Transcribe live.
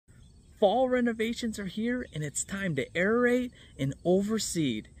fall renovations are here and it's time to aerate and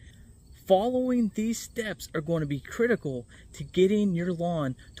overseed. Following these steps are going to be critical to getting your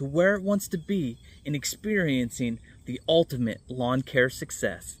lawn to where it wants to be and experiencing the ultimate lawn care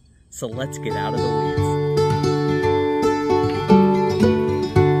success. So let's get out of the weeds.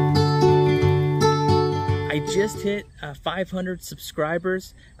 I just hit 500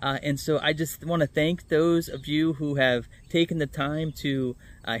 subscribers, and so I just want to thank those of you who have taken the time to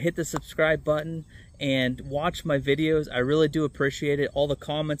hit the subscribe button and watch my videos. I really do appreciate it. All the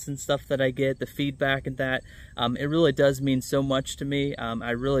comments and stuff that I get, the feedback and that, it really does mean so much to me.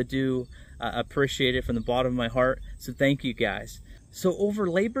 I really do appreciate it from the bottom of my heart, so thank you guys. So over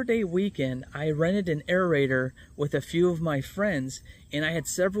Labor Day weekend, I rented an aerator with a few of my friends, and I had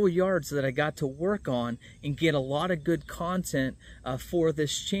several yards that I got to work on and get a lot of good content for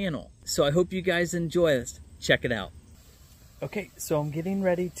this channel. So I hope you guys enjoy this. Check it out. Okay, so I'm getting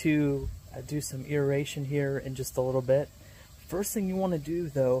ready to do some aeration here in just a little bit. First thing you want to do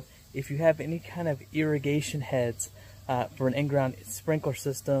though, if you have any kind of irrigation heads for an in-ground sprinkler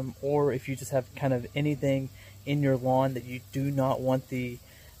system, or if you just have kind of anything in your lawn that you do not want the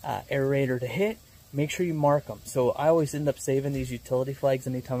aerator to hit, make sure you mark them. So I always end up saving these utility flags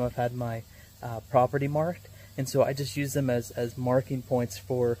anytime I've had my property marked, and so I just use them as marking points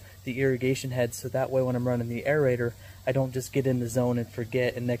for the irrigation heads, so that way when I'm running the aerator, I don't just get in the zone and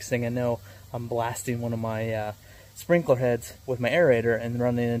forget, and next thing I know, I'm blasting one of my sprinkler heads with my aerator and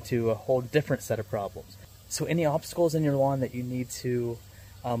running into a whole different set of problems. So any obstacles in your lawn that you need to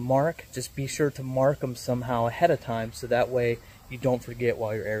mark, just be sure to mark them somehow ahead of time, so that way you don't forget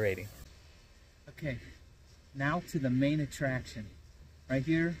while you're aerating. Okay, now to the main attraction. Right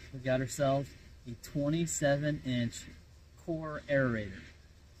here, we got ourselves a 27-inch core aerator.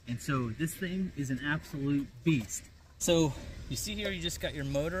 And so this thing is an absolute beast. So you see here, you just got your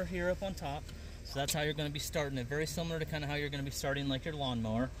motor here up on top. So that's how you're going to be starting it. Very similar to kind of how you're going to be starting like your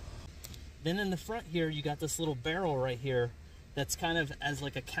lawnmower. Then in the front here, you got this little barrel right here that's kind of as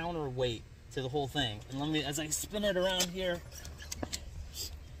like a counterweight to the whole thing. And let me, as I spin it around here,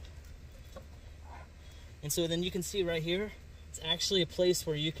 and so then you can see right here, it's actually a place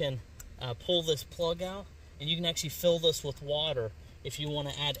where you can pull this plug out, and you can actually fill this with water if you want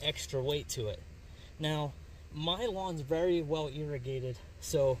to add extra weight to it. Now, my lawn's very well irrigated,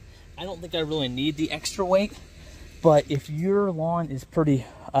 so I don't think I really need the extra weight, but if your lawn is pretty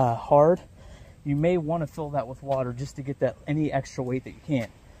hard, you may want to fill that with water just to get that any extra weight that you can.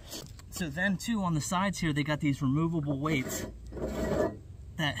 So then too, on the sides here, they got these removable weights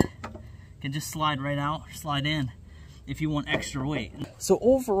that can just slide right out, or slide in if you want extra weight. So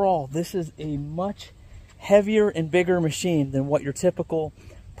overall, this is a much heavier and bigger machine than what your typical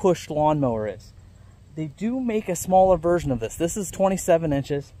push lawnmower is. They do make a smaller version of this. This is 27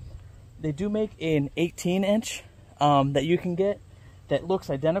 inches. They do make an 18-inch that you can get that looks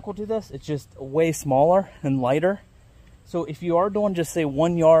identical to this. It's just way smaller and lighter. So if you are doing just say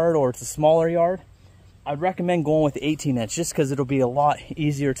 1 yard, or it's a smaller yard, I'd recommend going with the 18-inch just because it'll be a lot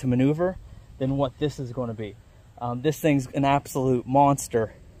easier to maneuver than what this is going to be. This thing's an absolute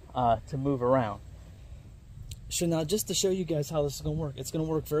monster to move around. So now, just to show you guys how this is going to work, it's going to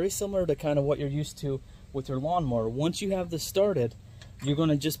work very similar to kind of what you're used to with your lawnmower. Once you have this started, you're going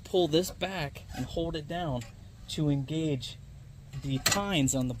to just pull this back and hold it down to engage the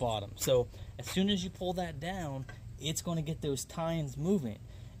tines on the bottom. So as soon as you pull that down, it's going to get those tines moving.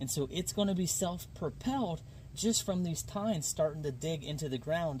 And so it's going to be self-propelled just from these tines starting to dig into the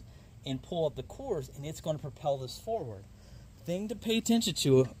ground and pull up the cores, and it's going to propel this forward. Thing to pay attention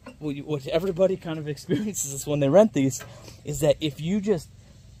to, what everybody kind of experiences when they rent these, is that if you just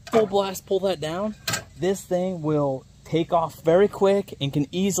full blast pull that down, this thing will take off very quick and can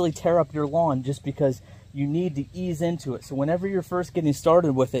easily tear up your lawn, just because you need to ease into it. So whenever you're first getting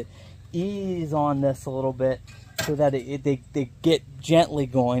started with it, ease on this a little bit so that they get gently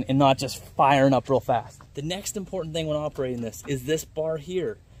going and not just firing up real fast. The next important thing when operating this is this bar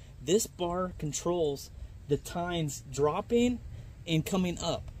here. This bar controls the tines dropping and coming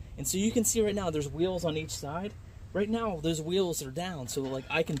up. And so you can see right now there's wheels on each side. Right now those wheels are down, so like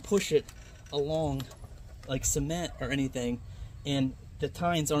I can push it along like cement or anything, and the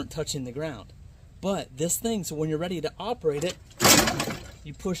tines aren't touching the ground. But this thing, so when you're ready to operate it,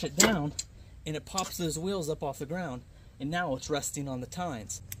 you push it down and it pops those wheels up off the ground, and now it's resting on the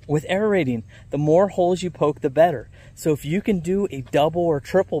tines. With aerating, the more holes you poke, the better. So if you can do a double or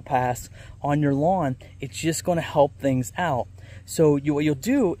triple pass on your lawn, it's just going to help things out. So what you'll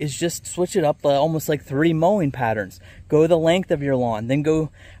do is just switch it up almost like 3 mowing patterns. Go the length of your lawn, then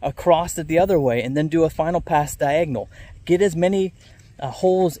go across it the other way, and then do a final pass diagonal. Get as many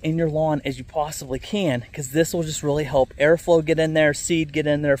holes in your lawn as you possibly can, because this will just really help airflow get in there, seed get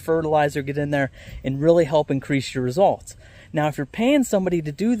in there, fertilizer get in there, and really help increase your results. Now, if you're paying somebody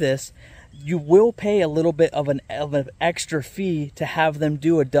to do this, you will pay a little bit of an extra fee to have them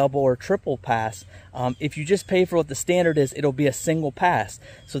do a double or triple pass. If you just pay for what the standard is, it'll be a single pass.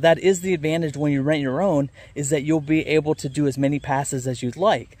 So that is the advantage when you rent your own, is that you'll be able to do as many passes as you'd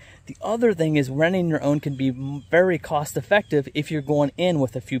like. The other thing is renting your own can be very cost effective if you're going in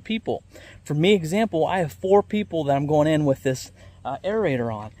with a few people. For me, example, I have 4 people that I'm going in with this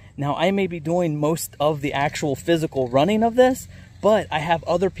aerator on. Now, I may be doing most of the actual physical running of this, but I have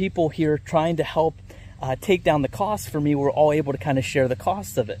other people here trying to help take down the cost for me. We're all able to kind of share the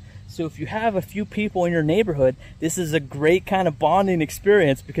cost of it. So if you have a few people in your neighborhood, this is a great kind of bonding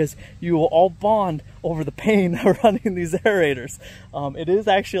experience, because you will all bond over the pain of running these aerators. It is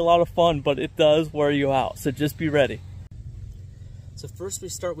actually a lot of fun, but it does wear you out. So just be ready. So first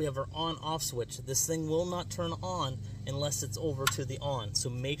we have our on-off switch. This thing will not turn on unless it's over to the on. So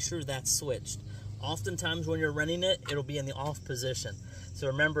make sure that's switched. Oftentimes when you're running it, it'll be in the off position. So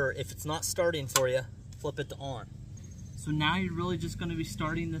remember, if it's not starting for you, flip it to on. So now you're really just going to be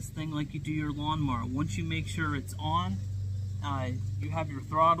starting this thing like you do your lawnmower. Once you make sure it's on, you have your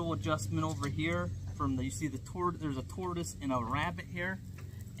throttle adjustment over here. You see there's a tortoise and a rabbit here.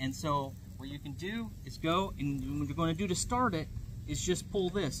 And so what you can do is go, and what you're going to do to start it is just pull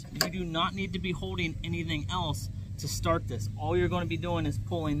this. You do not need to be holding anything else to start this. All you're going to be doing is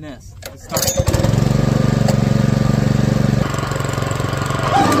pulling this to start.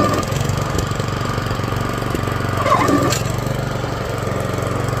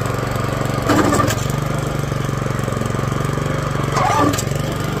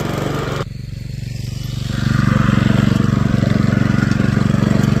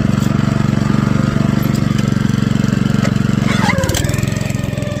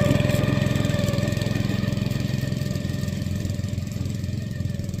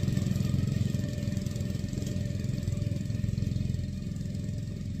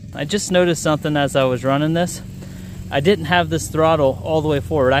 I just noticed something as I was running this. I didn't have this throttle all the way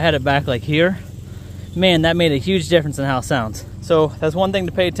forward. I had it back like here. Man, that made a huge difference in how it sounds. So that's one thing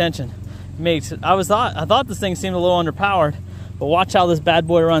to pay attention. I thought this thing seemed a little underpowered, but watch how this bad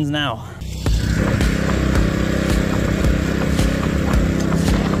boy runs now.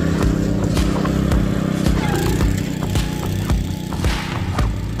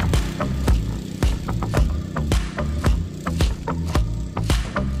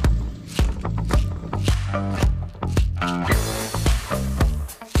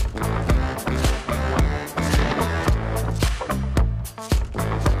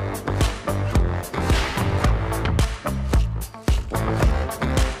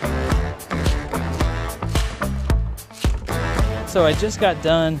 So I just got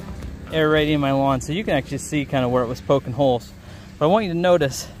done aerating my lawn, so you can actually see kind of where it was poking holes. What I want you to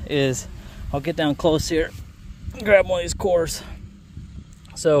notice is, I'll get down close here, grab one of these cores.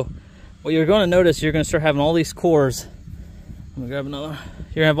 So what you're going to notice, you're going to start having all these cores. Let me grab another.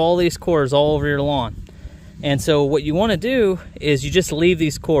 You're going to have all these cores all over your lawn. And so what you want to do is you just leave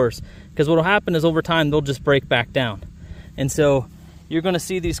these cores, because what will happen is over time they'll just break back down. And so you're going to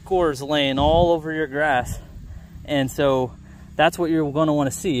see these cores laying all over your grass. And so that's what you're going to want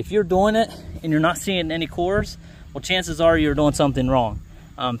to see. If you're doing it and you're not seeing any cores, well, chances are you're doing something wrong.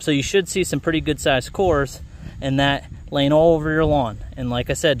 So you should see some pretty good sized cores and that laying all over your lawn. And like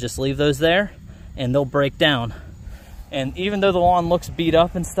I said, just leave those there and they'll break down. And even though the lawn looks beat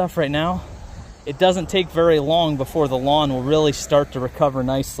up and stuff right now, it doesn't take very long before the lawn will really start to recover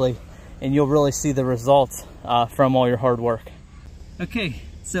nicely and you'll really see the results from all your hard work. Okay,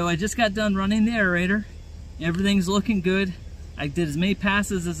 so I just got done running the aerator. Everything's looking good. I did as many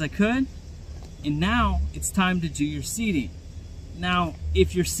passes as I could, and now it's time to do your seeding. Now,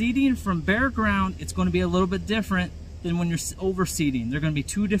 if you're seeding from bare ground, it's going to be a little bit different than when you're overseeding. They're going to be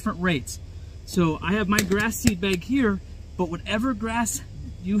 2 different rates. So I have my grass seed bag here, but whatever grass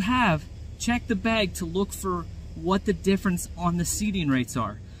you have, check the bag to look for what the difference on the seeding rates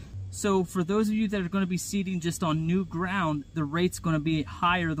are. So for those of you that are going to be seeding just on new ground, the rate's going to be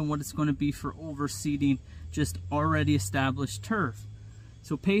higher than what it's going to be for overseeding just already established turf.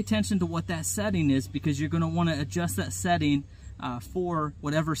 So pay attention to what that setting is, because you're going to want to adjust that setting for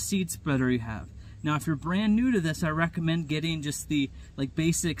whatever seed spreader you have. Now, if you're brand new to this, I recommend getting just the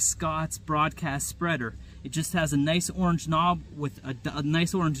basic Scott's broadcast spreader. It just has a nice orange knob with a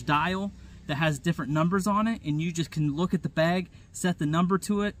nice orange dial that has different numbers on it, and you just can look at the bag, set the number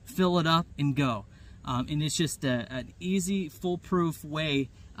to it, fill it up, and go. And it's just an easy, foolproof way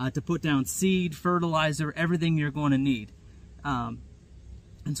to put down seed, fertilizer, everything you're going to need.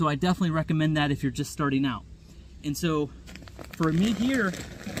 And so I definitely recommend that if you're just starting out. And so for me here,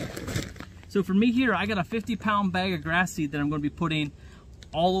 I got a 50-pound bag of grass seed that I'm going to be putting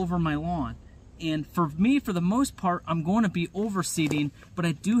all over my lawn. And for me, for the most part, I'm going to be overseeding, but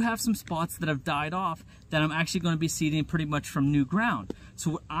I do have some spots that have died off that I'm actually going to be seeding pretty much from new ground.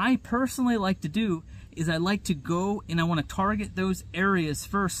 So what I personally like to do is I like to go and I want to target those areas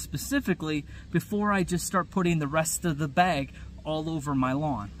first specifically before I just start putting the rest of the bag all over my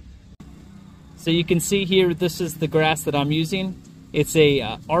lawn. So you can see here, this is the grass that I'm using. It's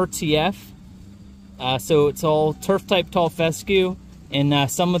a RTF, so it's all turf type tall fescue, and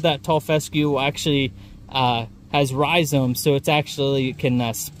some of that tall fescue actually has rhizomes, so it's actually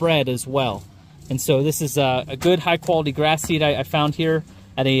can spread as well. And so this is a good high quality grass seed I found here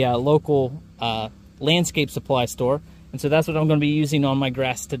at a local landscape supply store, and so that's what I'm going to be using on my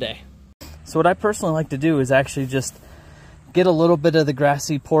grass today. So what I personally like to do is actually just get a little bit of the grass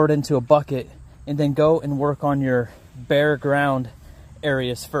seed poured into a bucket and then go and work on your bare ground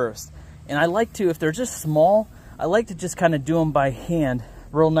areas first. And I like to, if they're just small, I like to just kind of do them by hand,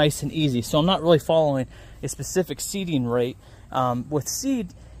 real nice and easy. So I'm not really following a specific seeding rate. With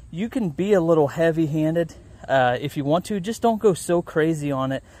seed, you can be a little heavy-handed if you want to. Just don't go so crazy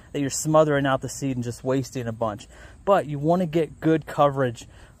on it that you're smothering out the seed and just wasting a bunch. But you want to get good coverage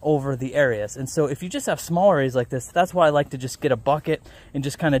over the areas. And so if you just have small areas like this, that's why I like to just get a bucket and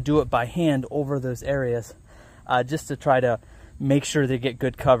just kind of do it by hand over those areas, just to try to make sure they get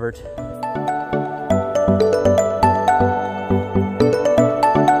good coverage.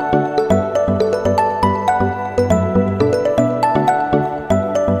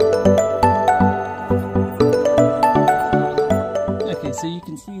 Okay, so you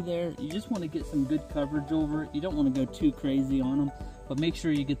can see there, you just want to get some good coverage over it. You don't want to go too crazy on them, but make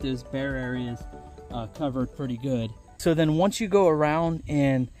sure you get those bare areas covered pretty good. So then once you go around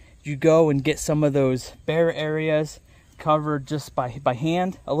and you go and get some of those bare areas covered just by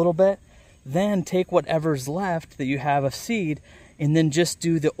hand a little bit, then take whatever's left that you have of seed and then just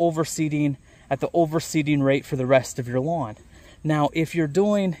do the overseeding at the overseeding rate for the rest of your lawn. Now, if you're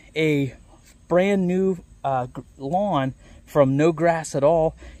doing a brand new lawn from no grass at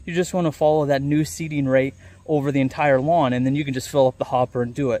all, you just want to follow that new seeding rate over the entire lawn, and then you can just fill up the hopper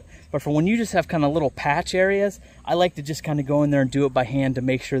and do it. But for when you just have kind of little patch areas, I like to just kind of go in there and do it by hand to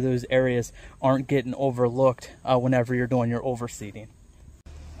make sure those areas aren't getting overlooked whenever you're doing your overseeding.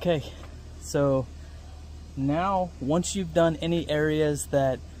 Okay, so now once you've done any areas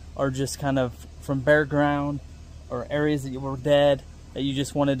that are just kind of from bare ground or areas that were dead that you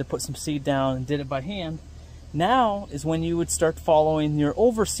just wanted to put some seed down and did it by hand, now is when you would start following your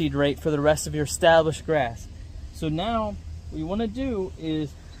overseed rate for the rest of your established grass. So now what you want to do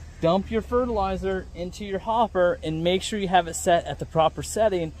is dump your fertilizer into your hopper and make sure you have it set at the proper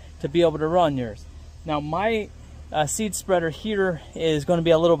setting to be able to run yours. Now my seed spreader here is going to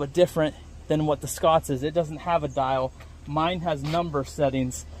be a little bit different than what the Scott's is. It doesn't have a dial. Mine has number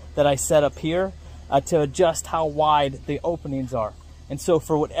settings that I set up here to adjust how wide the openings are. And so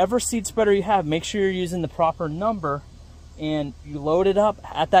for whatever seed spreader you have, make sure you're using the proper number and you load it up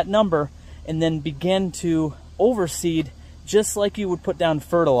at that number and then begin to overseed just like you would put down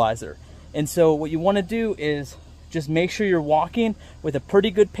fertilizer. And so what you want to do is just make sure you're walking with a pretty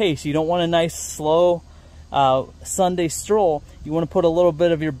good pace. You don't want a nice slow Sunday stroll. You want to put a little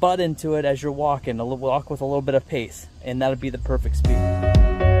bit of your butt into it as you're walking, walk with a little bit of pace, and that'll be the perfect speed.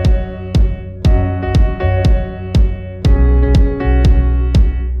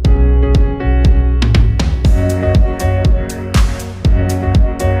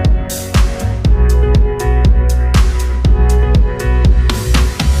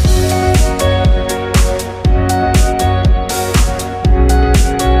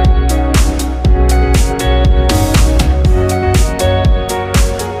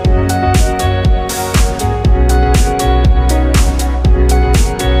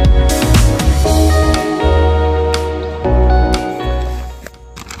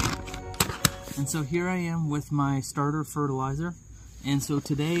 So here I am with my starter fertilizer, and so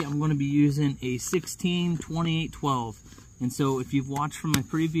today I'm going to be using a 16-28-12. And so if you've watched from my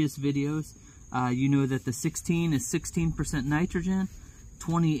previous videos, you know that the 16 is 16% nitrogen,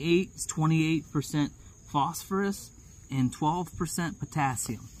 28 is 28% phosphorus, and 12%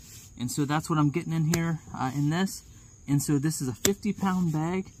 potassium. And so that's what I'm getting in here in this. And so this is a 50-pound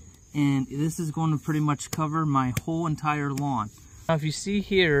bag, and this is going to pretty much cover my whole entire lawn. Now if you see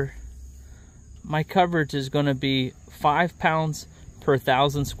here, my coverage is going to be 5 pounds per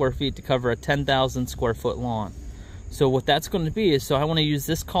 1,000 square feet to cover a 10,000 square foot lawn. So what that's going to be is, so I want to use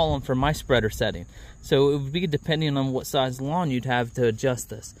this column for my spreader setting. So it would be depending on what size lawn you'd have to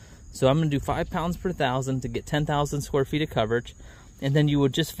adjust this. So I'm going to do 5 pounds per 1,000 to get 10,000 square feet of coverage. And then you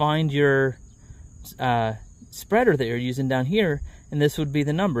would just find your spreader that you're using down here, and this would be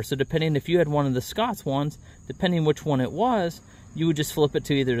the number. So depending if you had one of the Scott's ones, depending which one it was, you would just flip it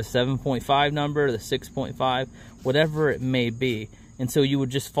to either the 7.5 number or the 6.5, whatever it may be. And so you would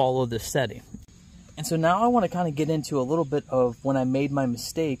just follow this setting. And so now I want to kind of get into a little bit of when I made my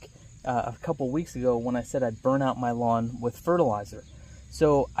mistake a couple weeks ago when I said I'd burn out my lawn with fertilizer.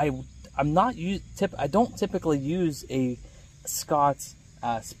 So I don't typically use a Scott's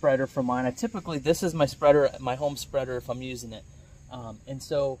spreader for mine. This is my spreader, my home spreader if I'm using it. And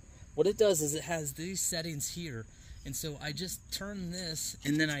so what it does is it has these settings here. And so I just turn this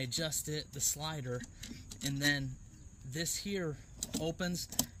and then I adjust it, the slider, and then this here opens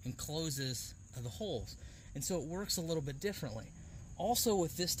and closes the holes. And so it works a little bit differently. Also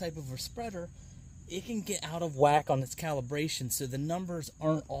with this type of a spreader, it can get out of whack on its calibration, so the numbers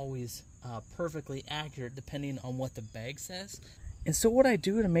aren't always perfectly accurate depending on what the bag says. And so what I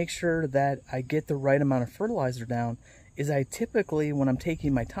do to make sure that I get the right amount of fertilizer down is I typically, when I'm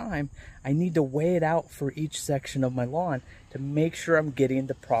taking my time, I need to weigh it out for each section of my lawn to make sure I'm getting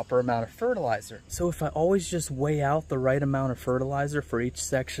the proper amount of fertilizer. So if I always just weigh out the right amount of fertilizer for each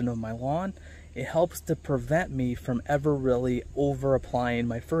section of my lawn, it helps to prevent me from ever really over applying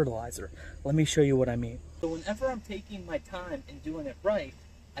my fertilizer. Let me show you what I mean. So whenever I'm taking my time and doing it right,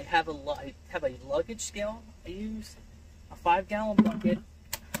 I have a luggage scale I use, a 5-gallon bucket,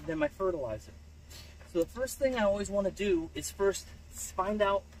 and then my fertilizer. So the first thing I always want to do is first find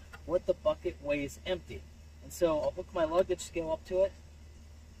out what the bucket weighs empty. And so I'll hook my luggage scale up to it,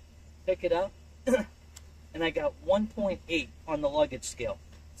 pick it up, and I got 1.8 on the luggage scale.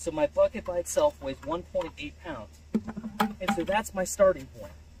 So my bucket by itself weighs 1.8 pounds. And so that's my starting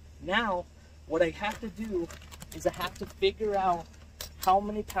point. Now, what I have to do is I have to figure out how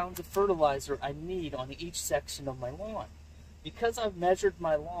many pounds of fertilizer I need on each section of my lawn. Because I've measured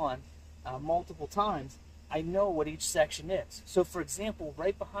my lawn multiple times, I know what each section is. So for example,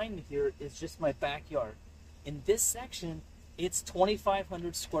 right behind me here is just my backyard. In this section, it's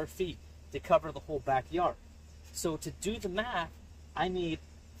 2,500 square feet to cover the whole backyard. So to do the math, I need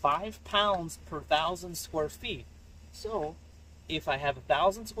 5 pounds per 1,000 square feet. So if I have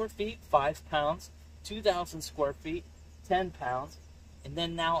 1,000 square feet, 5 pounds, 2,000 square feet, 10 pounds, and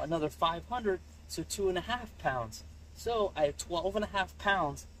then now another 500, so 2.5 pounds. So I have 12.5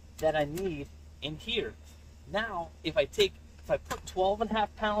 pounds that I need in here. Now, if I put 12.5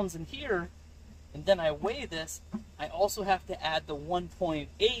 pounds in here, and then I weigh this, I also have to add the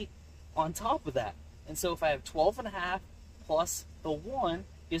 1.8 on top of that. And so if I have 12.5 plus the 1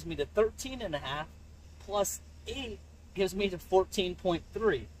 gives me to 13.5, plus 8 gives me to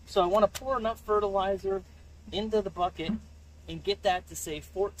 14.3. So I want to pour enough fertilizer into the bucket and get that to say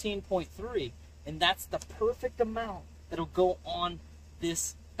 14.3, and that's the perfect amount that'll go on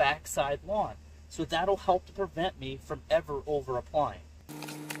this backside lawn. So that'll help to prevent me from ever over applying.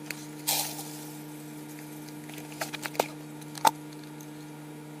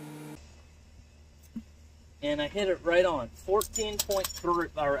 And I hit it right on 14.3,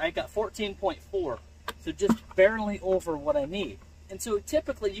 or I got 14.4, so just barely over what I need. And so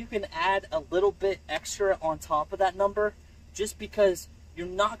typically you can add a little bit extra on top of that number, just because you're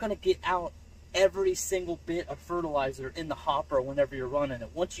not going to get out every single bit of fertilizer in the hopper whenever you're running it.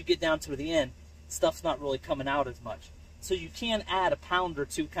 Once you get down to the end, stuff's not really coming out as much. So you can add a pound or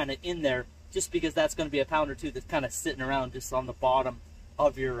two kind of in there, just because that's going to be a pound or two that's kind of sitting around just on the bottom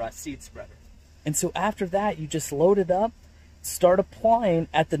of your seed spreader. And so after that, you just load it up, start applying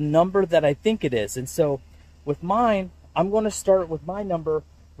at the number that I think it is. And so with mine, I'm going to start with my number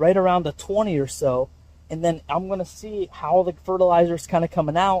right around a 20 or so, and then I'm going to see how the fertilizer is kind of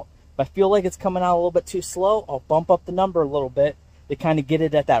coming out. If I feel like it's coming out a little bit too slow, I'll bump up the number a little bit to kind of get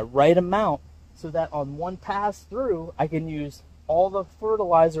it at that right amount, so that on one pass through, I can use all the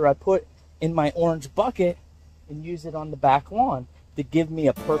fertilizer I put in my orange bucket and use it on the back lawn to give me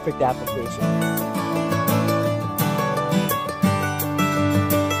a perfect application.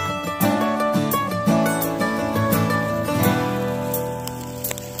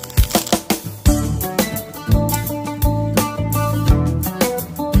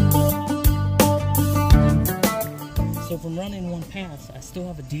 So from running one pass, I still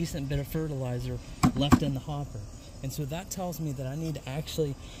have a decent bit of fertilizer left in the hopper. And so that tells me that I need to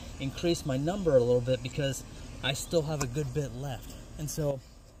actually increase my number a little bit, because I still have a good bit left. And so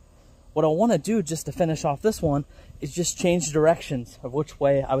what I want to do just to finish off this one is just change directions of which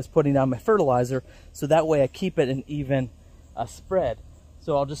way I was putting down my fertilizer, so that way I keep it an even spread.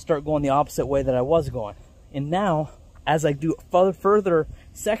 So I'll just start going the opposite way that I was going. And now, as I do further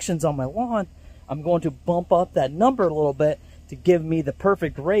sections on my lawn, I'm going to bump up that number a little bit to give me the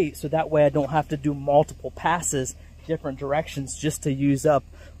perfect rate, so that way I don't have to do multiple passes different directions just to use up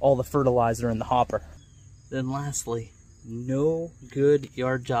all the fertilizer in the hopper. Then lastly, no good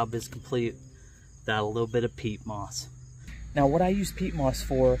yard job is complete without a little bit of peat moss. Now what I use peat moss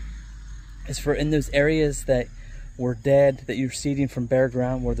for is for in those areas that were dead, that you're seeding from bare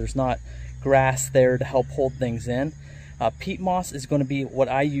ground where there's not grass there to help hold things in. Peat moss is going to be what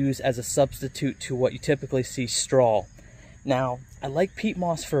I use as a substitute to what you typically see straw. Now I like peat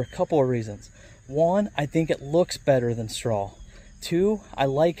moss for a couple of reasons. One, I think it looks better than straw. Two, I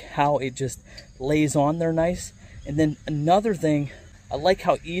like how it just lays on there nice. And then another thing, I like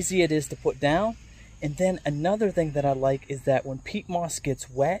how easy it is to put down. And then another thing that I like is that when peat moss gets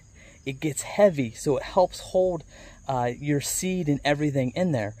wet, it gets heavy, so it helps hold your seed and everything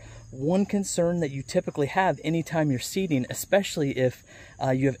in there. One concern that you typically have anytime you're seeding, especially if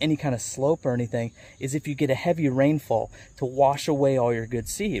you have any kind of slope or anything, is if you get a heavy rainfall to wash away all your good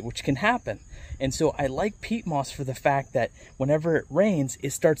seed, which can happen. And so I like peat moss for the fact that whenever it rains,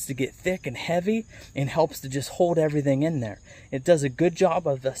 it starts to get thick and heavy and helps to just hold everything in there. It does a good job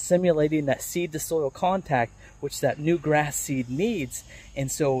of simulating that seed to soil contact, which that new grass seed needs.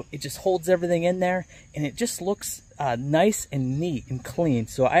 And so it just holds everything in there, and it just looks nice and neat and clean.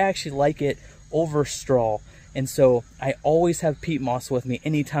 So I actually like it over straw. And so I always have peat moss with me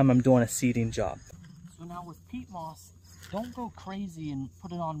anytime I'm doing a seeding job. So now with peat moss, don't go crazy and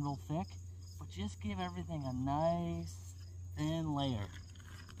put it on real thick, but just give everything a nice thin layer.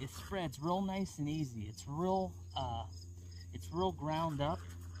 It spreads real nice and easy. It's real ground up,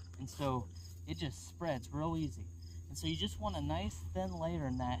 and so it just spreads real easy. And so you just want a nice thin layer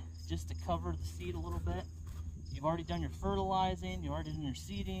in that just to cover the seed a little bit. You've already done your fertilizing, you've already done your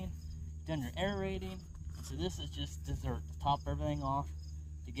seeding, you've done your aerating. And so this is just dessert to top everything off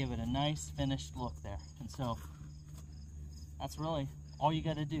to give it a nice finished look there. And so that's really all you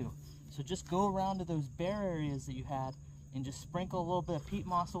got to do. So just go around to those bare areas that you had and just sprinkle a little bit of peat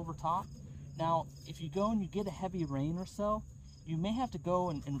moss over top. Now, if you go and you get a heavy rain or so, you may have to go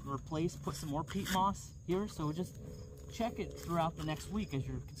and put some more peat moss here. So just check it throughout the next week as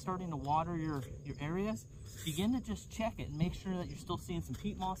you're starting to water your areas. Begin to just check it and make sure that you're still seeing some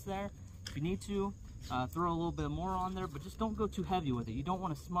peat moss there. If you need to, throw a little bit more on there, but just don't go too heavy with it. You don't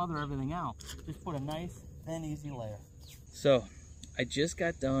want to smother everything out. Just put a nice, thin, easy layer. So, I just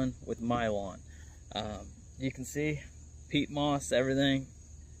got done with my lawn. You can see peat moss, everything.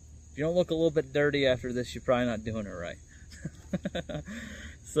 If you don't look a little bit dirty after this, you're probably not doing it right.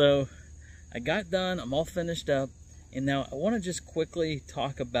 So, I got done. I'm all finished up. And now I want to just quickly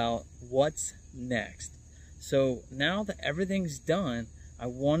talk about what's next. So now that everything's done, I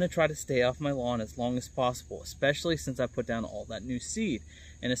want to try to stay off my lawn as long as possible, especially since I put down all that new seed,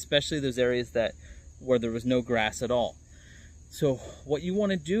 and especially those areas where there was no grass at all. So what you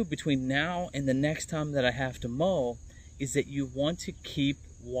want to do between now and the next time that I have to mow is that you want to keep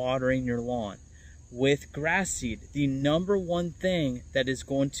watering your lawn with grass seed. The number one thing that is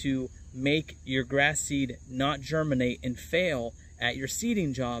going to make your grass seed not germinate and fail at your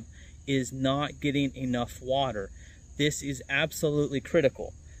seeding job is not getting enough water. This is absolutely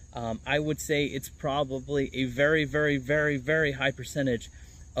critical. I would say it's probably a very, very, very, very high percentage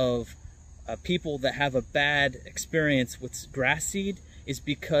of people that have a bad experience with grass seed is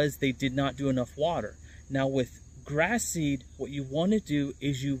because they did not do enough water. Now with grass seed, what you want to do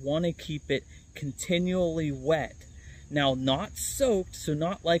is you want to keep it continually wet. Now, not soaked, so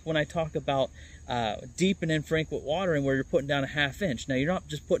not like when I talk about deep and infrequent watering where you're putting down a ½ inch. Now, you're not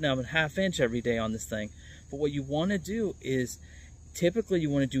just putting down a ½ inch every day on this thing, but what you want to do is typically you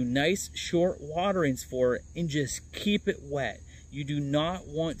want to do nice short waterings for it and just keep it wet. You do not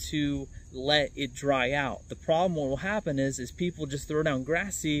want to let it dry out. The problem what will happen is people just throw down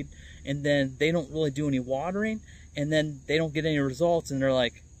grass seed and then they don't really do any watering, and then they don't get any results, and they're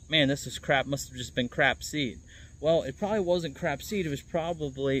like, man, this is crap, must have just been crap seed. Well, it probably wasn't crap seed. It was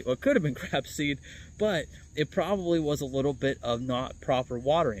probably, well, it could have been crap seed, but it probably was a little bit of not proper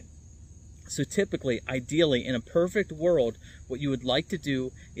watering. So typically, ideally, in a perfect world, what you would like to do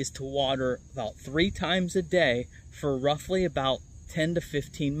is to water about 3 times a day for roughly about 10 to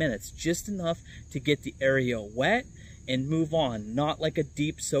 15 minutes, just enough to get the area wet and move on, not like a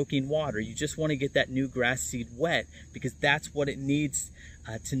deep soaking water. You just want to get that new grass seed wet, because that's what it needs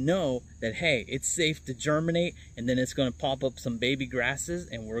to know that, hey, it's safe to germinate, and then it's going to pop up some baby grasses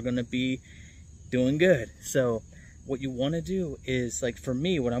and we're going to be doing good. So what you want to do is, like for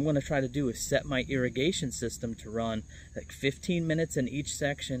me, what I'm going to try to do is set my irrigation system to run like 15 minutes in each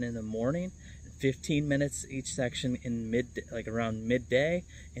section in the morning, 15 minutes each section in around midday,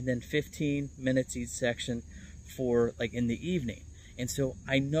 and then 15 minutes each section for like in the evening. And so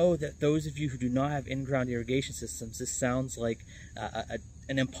I know that those of you who do not have in-ground irrigation systems, this sounds like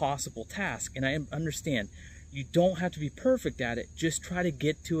an impossible task, and I understand. You don't have to be perfect at it. Just try to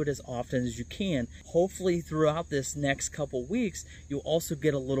get to it as often as you can. Hopefully throughout this next couple weeks, you'll also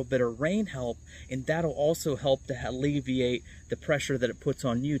get a little bit of rain help, and that'll also help to alleviate the pressure that it puts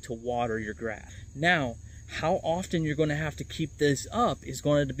on you to water your grass. Now, how often you're going to have to keep this up is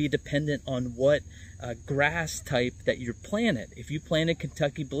going to be dependent on what grass type that you're planted. If you planted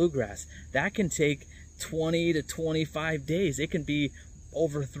Kentucky bluegrass, that can take 20 to 25 days. It can be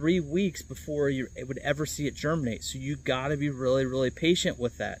over 3 weeks before you would ever see it germinate. So you got to be really, really patient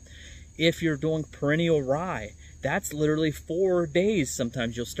with that. If you're doing perennial rye, that's literally 4 days.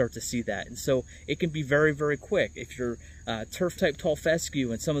 Sometimes you'll start to see that. And so it can be very, very quick. If you're turf type tall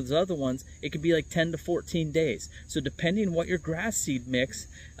fescue and some of those other ones, it can be like 10 to 14 days. So depending on what your grass seed mix,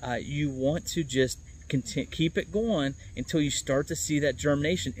 you want to just keep it going until you start to see that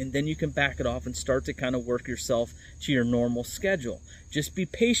germination, and then you can back it off and start to kind of work yourself to your normal schedule. Just be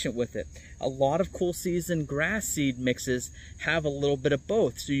patient with it. A lot of cool season grass seed mixes have a little bit of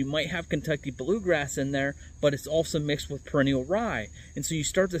both. So you might have Kentucky bluegrass in there, but it's also mixed with perennial rye. And so you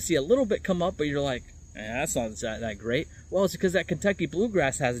start to see a little bit come up, but you're like, that's not that great. Well, it's because that Kentucky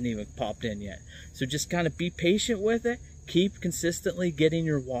bluegrass hasn't even popped in yet. So just kind of be patient with it. Keep consistently getting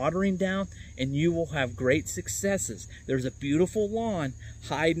your watering down, and you will have great successes. There's a beautiful lawn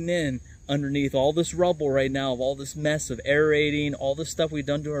hiding in underneath all this rubble right now of all this mess of aerating, all this stuff we've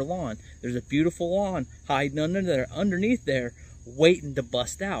done to our lawn. There's a beautiful lawn hiding underneath there, waiting to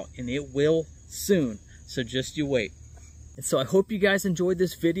bust out, and it will soon. So just you wait. And so I hope you guys enjoyed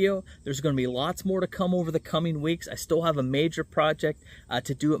this video. There's going to be lots more to come over the coming weeks. I still have a major project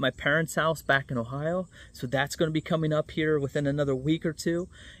to do at my parents' house back in Ohio. So that's going to be coming up here within another week or two.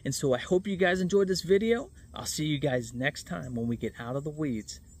 And so I hope you guys enjoyed this video. I'll see you guys next time when we get out of the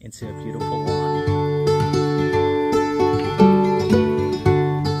weeds into a beautiful lawn.